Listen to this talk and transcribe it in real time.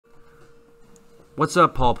What's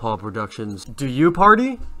up, Paul Paul Productions? Do you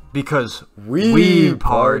party? Because we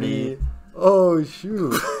party. Oh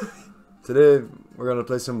shoot. Today we're gonna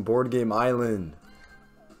play some Board Game Island.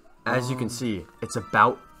 As you can see, it's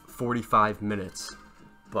about 45 minutes,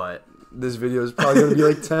 but this video is probably gonna be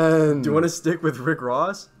like 10. Do you want to stick with Rick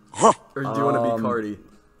Ross? Or do you want to be Cardi?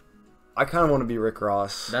 I kind of want to be Rick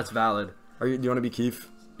Ross. That's valid. Do you want to be Keith?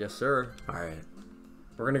 Yes, sir. Alright.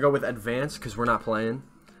 We're gonna go with advanced because we're not playing.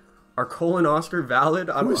 Are Cole and Oscar valid?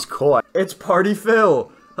 Who's Cole? It's Party Phil.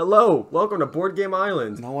 Hello, welcome to Board Game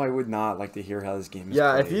Island. No, I would not like to hear how this game is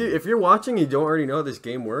Yeah, played. if you're watching and you don't already know how this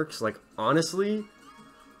game works, like honestly,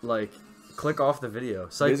 like click off the video.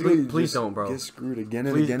 So like, please don't, bro. Get screwed again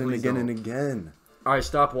and again and again and again. All right,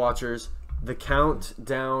 stop watchers. The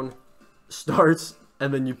countdown starts,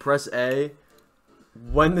 and then you press A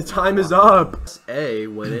when the time is up. Press A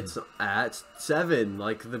when it's at 7,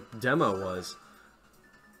 like the demo was.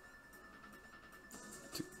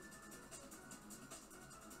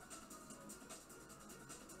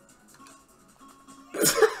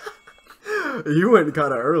 You went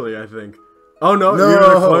kind of early, I think. Oh no, you were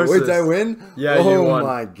the closest. Wait, did I win? Yeah, you won. Oh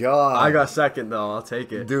my god. I got second though. I'll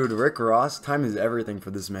take it. Dude, Rick Ross, time is everything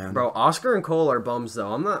for this man. Bro, Oscar and Cole are bums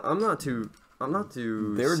though. I'm not too They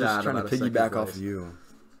were just trying to piggyback off of you.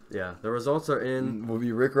 Yeah, the results are in. We'll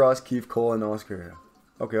be Rick Ross, Keith, Cole, and Oscar.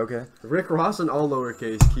 Okay, okay. Rick Ross in all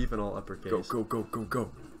lowercase, Keith in all uppercase. Go, go, go, go,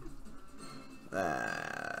 go.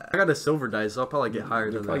 I got a silver dice, so I'll probably get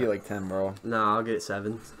higher than that. I'll get like 10, bro. Nah, I'll get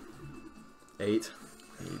 7. 8.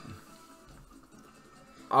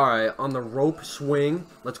 Alright, on the rope swing,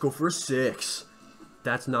 let's go for a 6.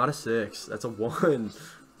 That's not a 6, that's a 1.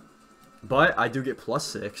 But I do get plus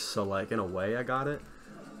 6, so like in a way I got it.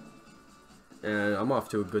 And I'm off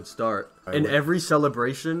to a good start. In every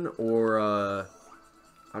celebration or I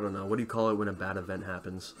don't know, what do you call it when a bad event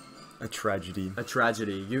happens? A tragedy. A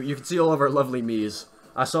tragedy. You can see all of our lovely me's.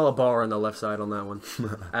 I saw a bar on the left side on that one.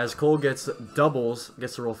 As Cole gets doubles,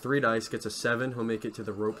 gets to roll 3 dice, gets a 7, he'll make it to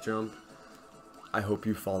the rope jump. I hope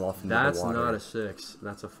you fall off into the That's water. not a 6.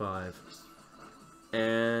 That's a 5.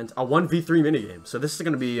 And a 1v3 minigame. So this is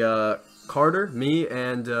going to be Carter, me,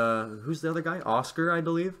 and who's the other guy? Oscar, I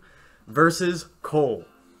believe. Versus Cole.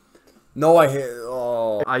 No, I hit.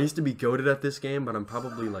 Oh. I used to be goated at this game, but I'm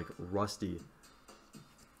probably like rusty.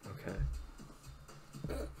 Okay.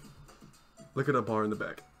 Look at a bar in the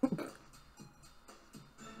back.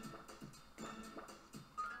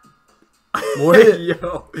 What?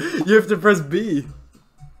 Yo, you have to press B.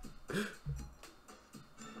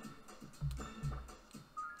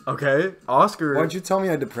 Okay, Oscar. Why don't you tell me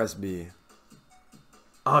I had to press B?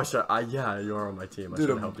 Oh, sure. Yeah, you are on my team. I should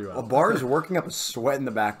help you out. A bar is working up a sweat in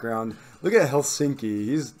the background. Look at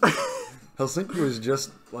Helsinki. Helsinki was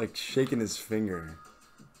just like shaking his finger.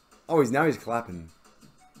 Oh, now he's clapping.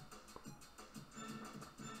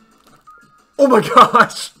 Oh my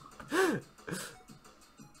gosh!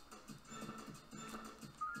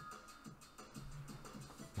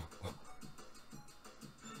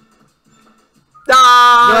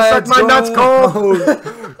 Ah! Suck my nuts, Cole!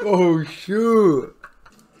 Oh, shoot.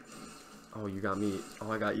 Oh, you got me.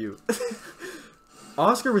 Oh, I got you.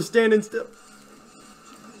 Oscar was standing still.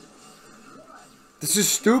 This is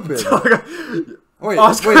stupid. Wait,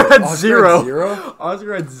 Oscar had Oscar 0. Had 0?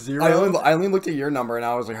 Oscar had 0. I only looked at your number and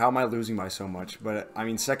I was like, how am I losing by so much? But I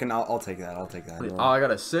mean, second, I'll take that. I'll take that. Oh, I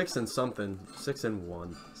got a 6 and something. 6 and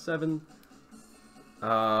 1. 7.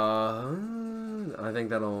 I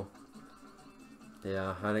think that'll.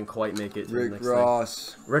 Yeah, I didn't quite make it to the next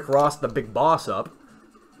Ross. thing. Rick Ross, the big boss up.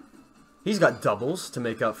 He's got doubles to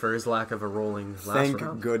make up for his lack of a rolling last round.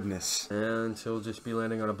 Thank goodness. And he'll just be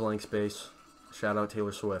landing on a blank space. Shout out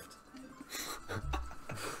Taylor Swift.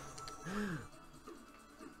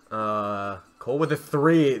 Cole with a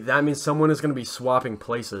 3. That means someone is going to be swapping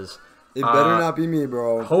places. It better not be me,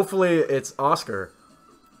 bro. Hopefully it's Oscar.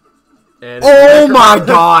 And oh my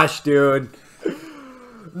gosh, dude.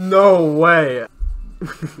 No way.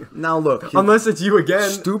 Now look. Unless it's you again.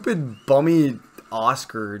 Stupid bummy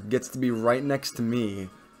Oscar gets to be right next to me.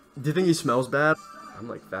 Do you think he smells bad? I'm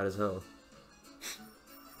like fat as hell.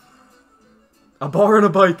 A bar and a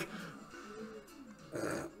bike.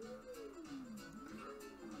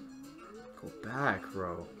 Go back,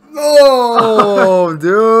 bro. Oh,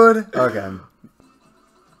 dude. Okay.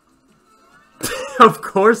 Of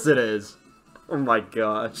course it is. Oh my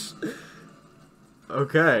gosh.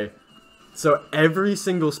 Okay. So every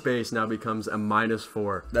single space now becomes a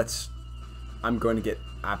 -4. I'm going to get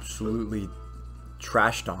absolutely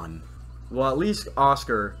trashed on. Well, at least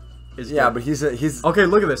Oscar is. Yeah, good. but he's. Okay,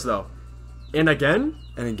 look at this though. And again?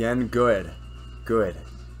 And again, good. Good.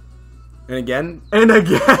 And again? And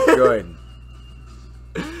again. Good.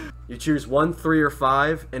 You choose 1, 3, or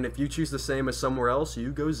 5, and if you choose the same as somewhere else,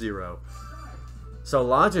 you go 0. So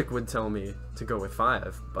logic would tell me to go with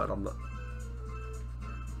 5, but I'm not.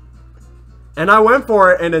 And I went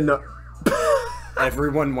for it, and then no.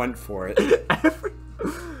 Everyone went for it.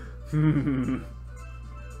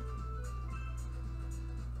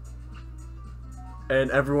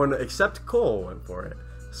 And everyone except Cole went for it.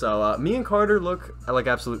 So me and Carter look like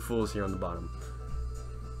absolute fools here on the bottom.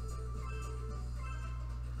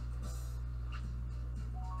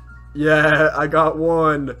 Yeah, I got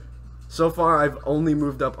 1. So far, I've only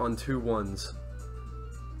moved up on 2 1s.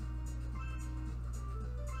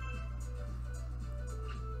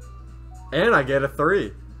 And I get a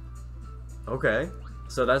 3. Okay.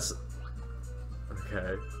 So that's...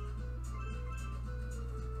 Okay.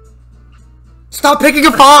 Stop picking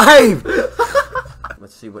a 5!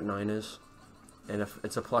 Let's see what 9 is. And if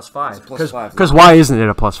it's a +5. It's a +5. Because why isn't it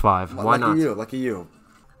a +5? Why not? Lucky you, lucky you.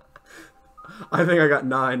 I think I got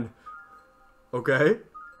 9. Okay.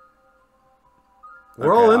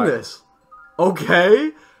 We're all in this.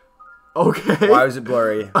 Okay. Okay. Why is it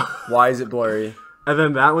blurry? Why is it blurry? And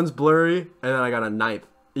then that one's blurry, and then I got a 9th.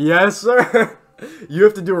 Yes, sir. You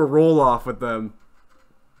have to do a roll off with them.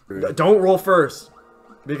 Don't roll first,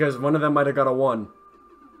 because one of them might have got a 1.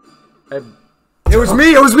 It was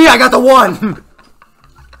me. It was me. I got the 1.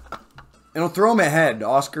 It'll throw him ahead,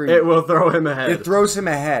 Oscar. It will throw him ahead. It throws him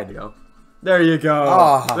ahead. There you go.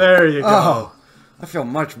 Oh, there you go. Oh, I feel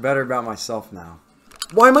much better about myself now.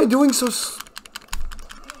 Why am I doing so?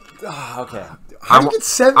 Okay. How do you get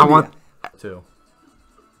 70? I want 2.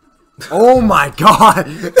 Oh my god!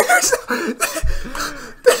 There's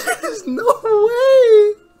no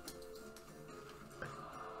way!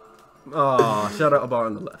 Oh, shout out a bar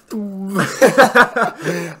on the left.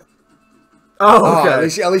 Oh,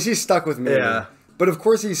 okay. At least he's stuck with me. Yeah. But of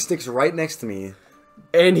course he sticks right next to me.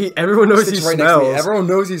 And everyone knows he right smells. Next to me. Everyone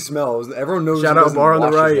knows he smells. Everyone knows shout he out bar on the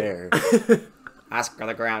right. right. Oscar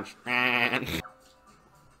the Grouch.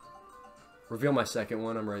 Reveal my second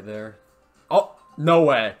one. I'm right there. Oh, no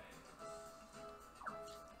way.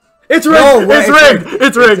 It's rigged! No way. It's rigged!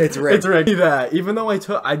 It's rigged! It's rigged. It's rigged. See that. Even though I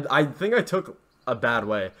think I took a bad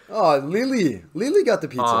way. Oh, Lily. Lily got the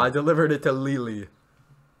pizza. I delivered it to Lily.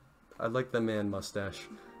 I like the man mustache.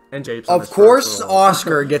 And Japes. on Of his course first roll.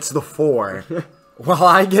 Oscar gets the 4. While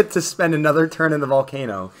I get to spend another turn in the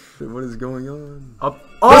volcano. What is going on? Up.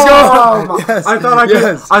 Oh! Yes. I thought I could.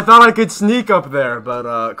 Yes. I thought I could sneak up there,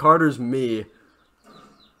 but Carter's me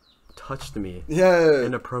touched me. Yeah.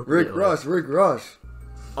 Inappropriately. Rick Rush.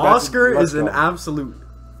 Oscar Let's is an go. absolute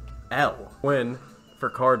L. Win for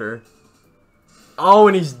Carter. Oh,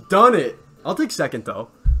 and he's done it. I'll take second, though.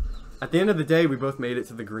 At the end of the day, we both made it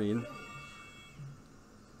to the green.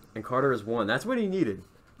 And Carter has won. That's what he needed.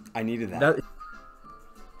 I needed that.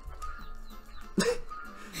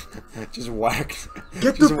 Just whacked.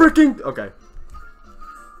 Get the freaking... Okay.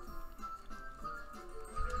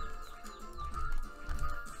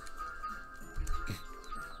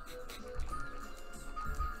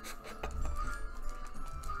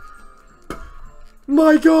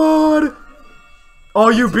 My god! Oh,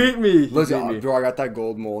 you beat me! You Listen, beat me. bro, I got that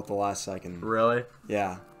gold mole at the last second. Really?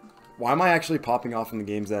 Yeah. Why am I actually popping off in the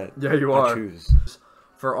games that Yeah, you I are. choose?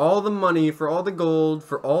 For all the money, for all the gold,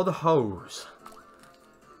 for all the hoes,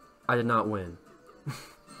 I did not win.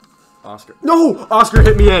 Oscar. No! Oscar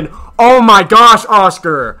hit me in! Oh my gosh,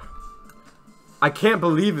 Oscar! I can't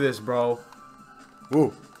believe this, bro.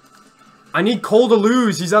 Ooh. I need Cole to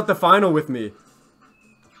lose. He's at the final with me.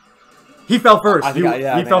 He fell first. I think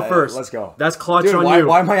he fell first. Let's go. That's clutch Dude, on why, you.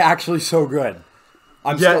 why am I actually so good?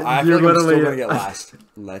 I Yeah, feel like you're I'm still literally- gonna get last.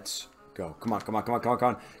 Let's go. Come on.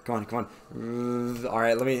 All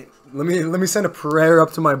right, let me send a prayer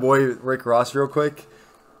up to my boy Rick Ross real quick.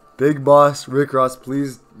 Big boss Rick Ross,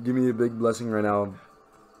 please give me a big blessing right now.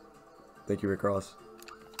 Thank you, Rick Ross.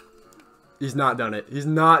 He's not done it. He's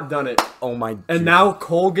not done it. Oh my. And Jesus. now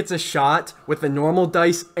Cole gets a shot with the normal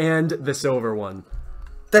dice and the silver one.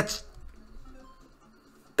 That's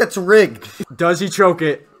rigged. Does he choke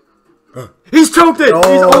it? He's choked it!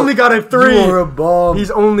 Oh, He's only got a 3! You're a bum. He's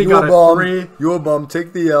only You're got a bum. 3. You're a bum.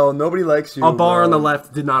 Take the L. Nobody likes you. A bar on the bro.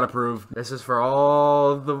 left did not approve. This is for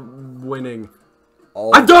all the winning.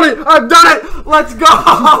 All, I've done it! I've done it! Let's go!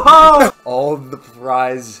 all of the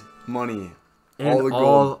prize money. And all the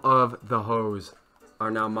gold. all of the hoes are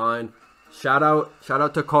now mine. Shout out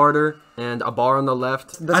to Carter and a bar on the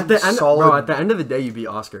left. That's At the end, solid. bro, at the end of the day, you beat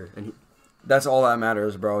Oscar, and That's all that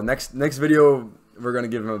matters, bro. Next video, we're gonna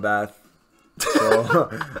give him a bath. So,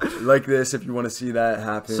 like this if you want to see that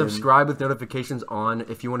happen. Subscribe with notifications on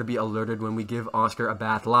if you want to be alerted when we give Oscar a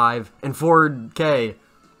bath live in 4K.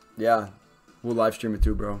 Yeah. We'll live stream it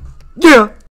too, bro. Yeah.